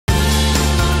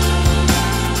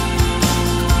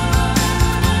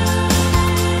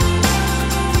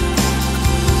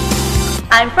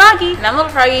I'm Froggy. And I'm Little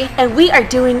Froggy. And we are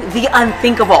doing the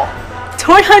unthinkable.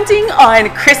 Toy hunting on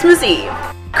Christmas Eve.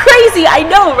 Crazy, I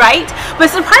know, right? But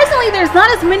surprisingly, there's not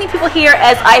as many people here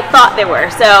as I thought there were.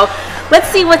 So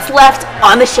let's see what's left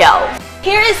on the shelf.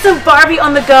 Here is some Barbie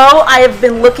on the go. I have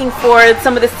been looking for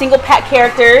some of the single pack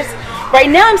characters. Right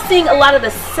now I'm seeing a lot of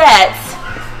the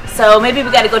sets. So maybe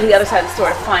we got to go to the other side of the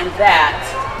store to find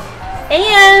that.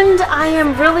 And I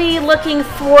am really looking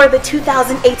for the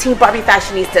 2018 Barbie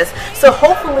Fashionistas. So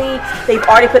hopefully they've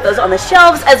already put those on the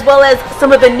shelves, as well as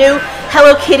some of the new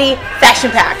Hello Kitty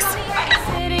fashion packs.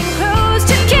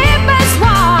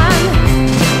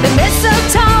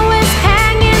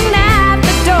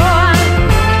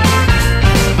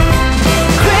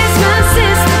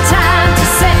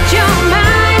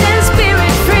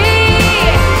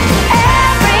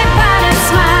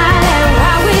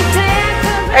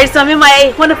 So I'm in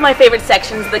one of my favorite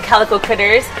sections, the Calico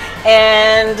Critters,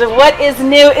 and what is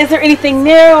new? Is there anything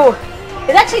new?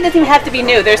 It actually doesn't even have to be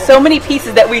new. There's so many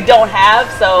pieces that we don't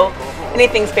have, so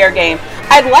anything's fair game.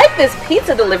 I like this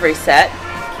pizza delivery set.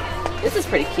 This is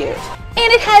pretty cute.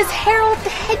 And it has Harold the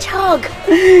Hedgehog.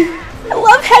 I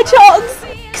love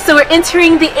hedgehogs. So we're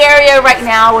entering the area right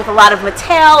now with a lot of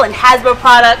Mattel and Hasbro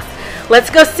products.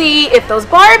 Let's go see if those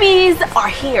Barbies are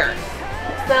here.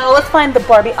 So let's find the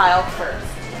Barbie aisle first.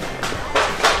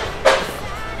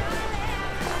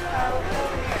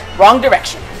 Wrong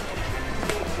direction.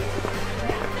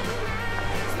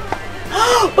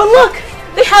 But look,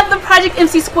 they have the Project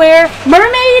MC Square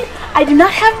Mermaid. I do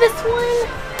not have this one.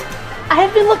 I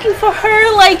have been looking for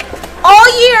her like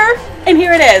all year, and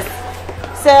here it is.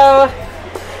 So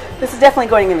this is definitely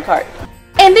going in the cart.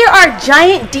 And there are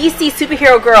giant DC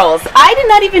superhero girls. I did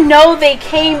not even know they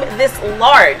came this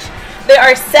large. There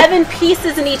are 7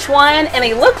 pieces in each one, and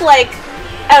they look like,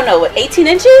 I don't know, what, 18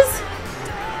 inches?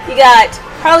 You got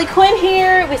Harley Quinn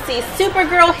here, we see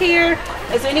Supergirl here.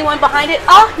 Is there anyone behind it?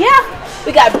 Oh yeah,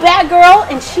 we got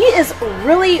Batgirl, and she is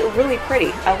really, really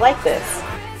pretty. I like this.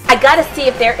 I gotta see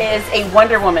if there is a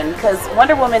Wonder Woman, because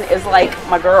Wonder Woman is like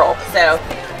my girl. So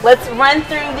let's run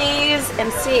through these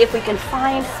and see if we can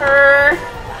find her.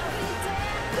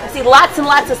 I see lots and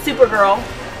lots of Supergirl.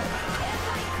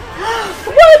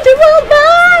 Wonder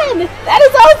Woman! That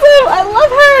is awesome! I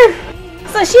love her!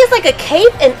 So she has like a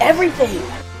cape and everything.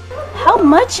 How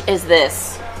much is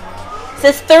this? It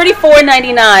says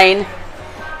 $34.99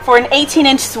 for an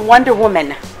 18-inch Wonder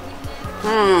Woman.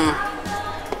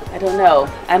 I don't know.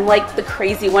 I'm like the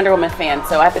crazy Wonder Woman fan,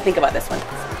 so I have to think about this one.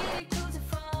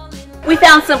 We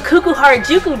found some Cuckoo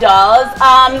Harajuku dolls.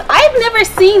 I've never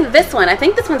seen this one. I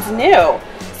think this one's new.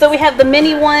 So we have the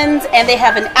mini ones, and they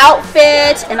have an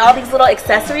outfit and all these little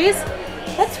accessories.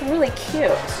 That's really cute.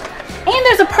 And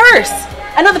there's a purse.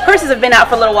 I know the purses have been out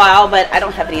for a little while, but I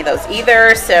don't have any of those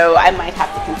either, so I might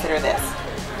have to consider this.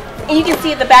 And you can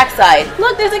see at the back side,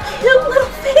 look, there's a cute little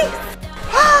face.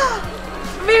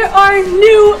 There are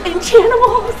new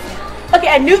Enchantimals. Okay,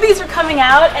 I knew these were coming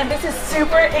out, and this is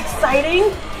super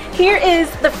exciting. Here is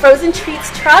the Frozen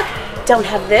Treats truck. Don't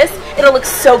have this. It'll look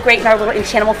so great in our little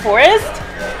Enchantable forest.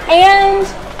 And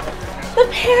the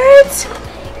parrot.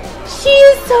 She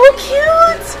is so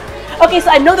cute. Okay,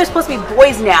 so I know there's supposed to be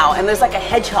boys now, and there's like a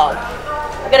hedgehog.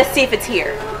 I gotta see if it's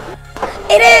here.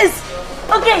 It is!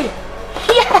 Okay,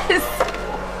 yes!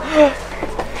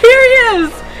 Here he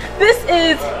is! This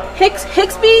is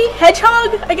Hixby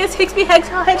Hedgehog? I guess Hixby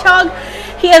Hedgehog.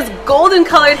 He has golden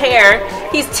colored hair.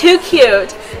 He's too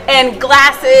cute. And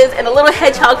glasses and a little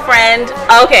hedgehog friend.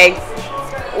 Okay,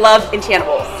 love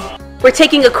Enchantables. We're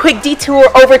taking a quick detour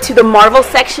over to the Marvel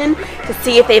section to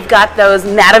see if they've got those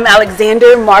Madame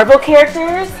Alexander Marvel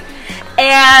characters.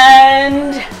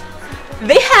 And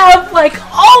they have like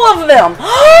all of them.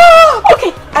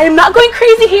 Okay, I am not going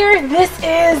crazy here. This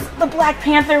is the Black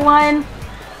Panther one.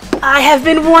 I have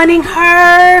been wanting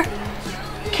her.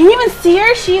 Can you even see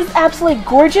her? She's absolutely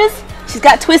gorgeous. She's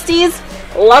got twisties.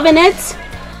 Loving it.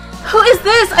 Who is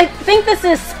this? I think this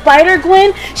is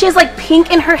Spider-Gwen. She has like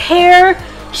pink in her hair.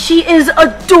 She is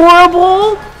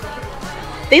adorable.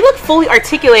 They look fully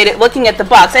articulated looking at the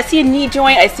box. I see a knee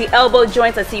joint, I see elbow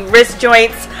joints, I see wrist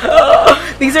joints.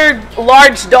 These are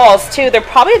large dolls too. They're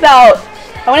probably about,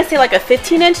 I want to say like a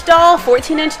 15-inch doll,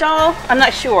 14-inch doll. I'm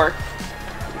not sure.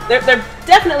 They're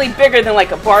definitely bigger than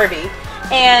like a Barbie.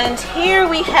 And here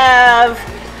we have,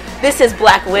 this is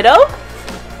Black Widow.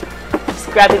 Just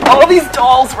grabbing all these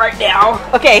dolls right now.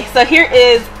 Okay, so here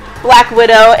is Black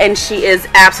Widow, and she is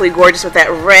absolutely gorgeous with that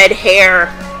red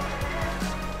hair.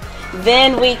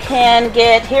 Then we can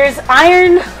get, here's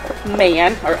Iron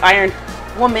Man, or Iron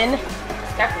Woman.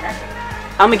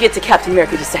 I'm gonna get to Captain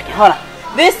America in just a second, hold on.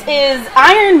 This is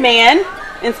Iron Man.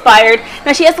 inspired.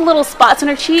 Now she has the little spots on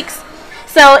her cheeks.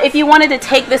 So if you wanted to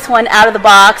take this one out of the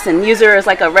box and use her as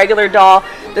like a regular doll,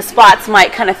 the spots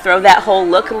might kind of throw that whole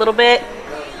look a little bit.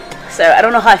 So I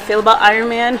don't know how I feel about Iron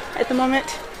Man at the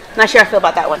moment. Not sure how I feel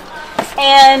about that one.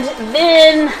 And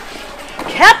then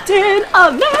Captain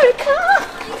America.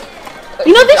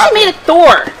 You know, they should made a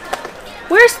Thor.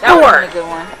 Where's Thor? That was a good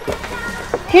one.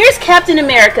 Here's Captain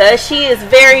America. She is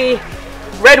very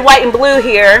red, white, and blue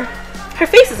here. Her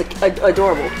face is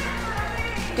adorable.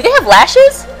 Do they have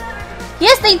lashes?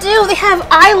 Yes, they do. They have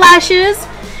eyelashes,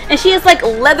 and she has like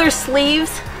leather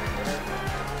sleeves.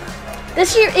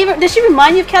 Does she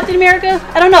remind you of Captain America?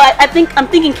 I don't know. I'm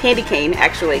thinking Candy Cane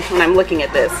actually when I'm looking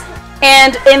at this.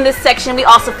 And in this section, we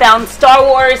also found Star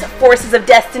Wars Forces of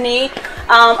Destiny.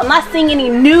 I'm not seeing any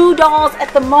new dolls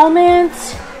at the moment.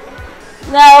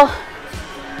 No,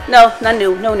 not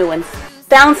new. No new ones.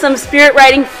 Found some Spirit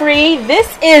Riding Free.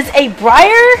 This is a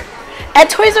Briar at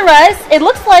Toys R Us. It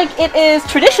looks like it is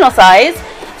traditional size,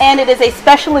 and it is a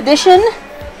special edition.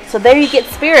 So there you get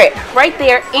Spirit right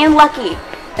there, and Lucky.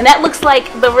 And that looks like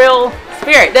the real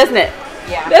Spirit, doesn't it?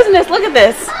 Yeah. Doesn't it? Look at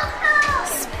this.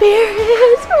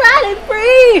 Spirit Riding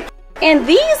Free. And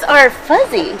these are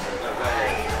fuzzy.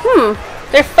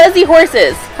 They're fuzzy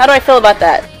horses. How do I feel about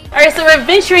that? Alright, so we're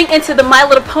venturing into the My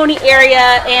Little Pony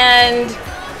area, and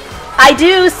I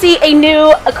do see a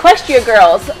new Equestria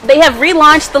Girls. They have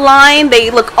relaunched the line. They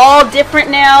look all different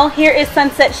now. Here is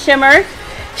Sunset Shimmer.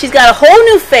 She's got a whole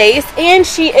new face, and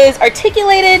she is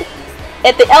articulated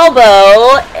at the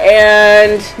elbow,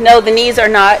 and no, the knees are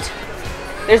not.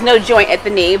 There's no joint at the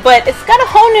knee, but it's got a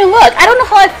whole new look. I don't know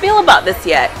how I feel about this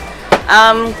yet.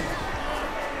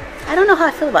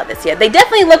 They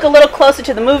definitely look a little closer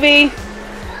to the movie,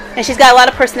 and she's got a lot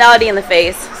of personality in the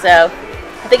face, so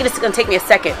I think it's going to take me a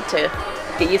second to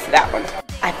get used to that one.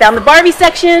 I found the Barbie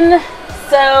section.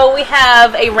 So we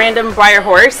have a random Briar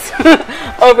horse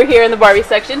over here in the Barbie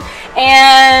section,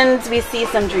 and we see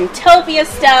some Dreamtopia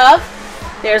stuff.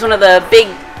 There's one of the big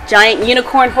giant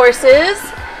unicorn horses.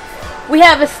 We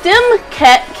have a STEM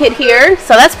kit here,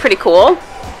 so that's pretty cool.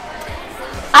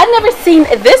 I've never seen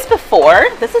this before.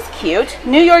 This is cute.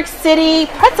 New York City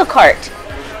pretzel cart.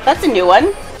 That's a new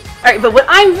one. Alright, but what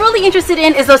I'm really interested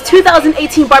in is those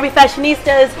 2018 Barbie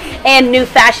Fashionistas and new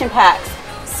fashion packs.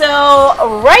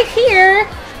 So right here,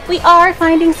 we are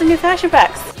finding some new fashion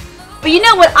packs. But you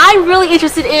know what I'm really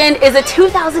interested in is a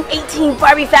 2018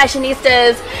 Barbie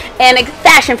Fashionistas and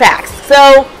fashion packs.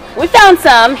 So we found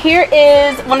some. Here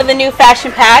is one of the new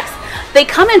fashion packs. They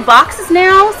come in boxes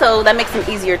now, so that makes them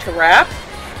easier to wrap.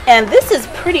 And this is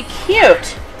pretty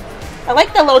cute. I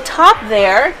like the little top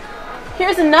there.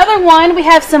 Here's another one. We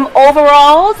have some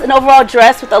overalls, an overall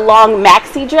dress with a long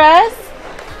maxi dress.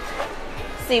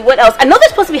 Let's see what else. I know there's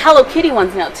supposed to be Hello Kitty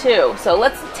ones now too. So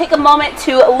let's take a moment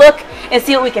to look and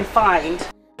see what we can find.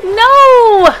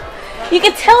 No! You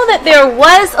can tell that there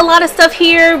was a lot of stuff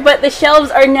here, but the shelves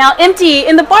are now empty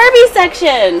in the Barbie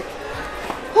section.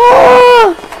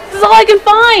 Oh, this is all I can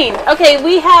find. Okay,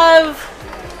 we have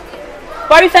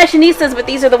Barbie Fashionistas, but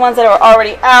these are the ones that are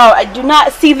already out. I do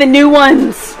not see the new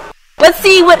ones. Let's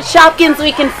see what Shopkins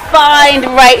we can find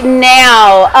right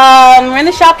now. We're in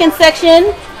the Shopkins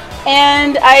section,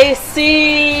 and I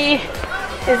see,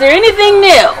 is there anything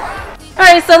new?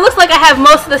 Alright, so it looks like I have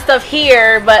most of the stuff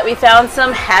here, but we found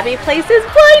some Happy Places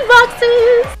blind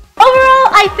boxes. Overall,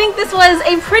 I think this was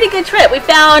a pretty good trip. We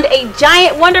found a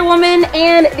giant Wonder Woman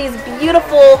and these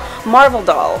beautiful Marvel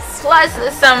dolls. Plus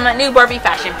some new Barbie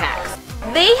fashion packs.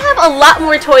 They have a lot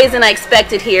more toys than I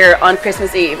expected here on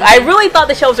Christmas Eve. I really thought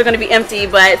the shelves were going to be empty,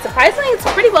 but surprisingly, it's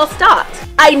pretty well stocked.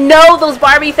 I know those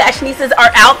Barbie Fashionistas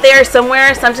are out there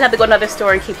somewhere, so I'm just going to have to go to another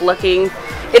store and keep looking.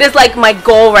 It is like my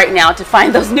goal right now to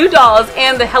find those new dolls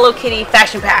and the Hello Kitty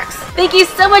fashion packs. Thank you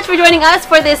so much for joining us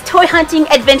for this toy hunting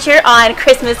adventure on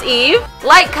Christmas Eve.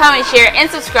 Like, comment, share, and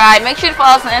subscribe. Make sure to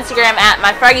follow us on Instagram at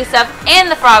My Froggy Stuff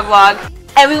and The Frog Vlog.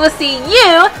 And we will see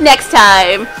you next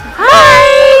time.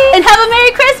 Bye! And have a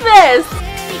Merry Christmas!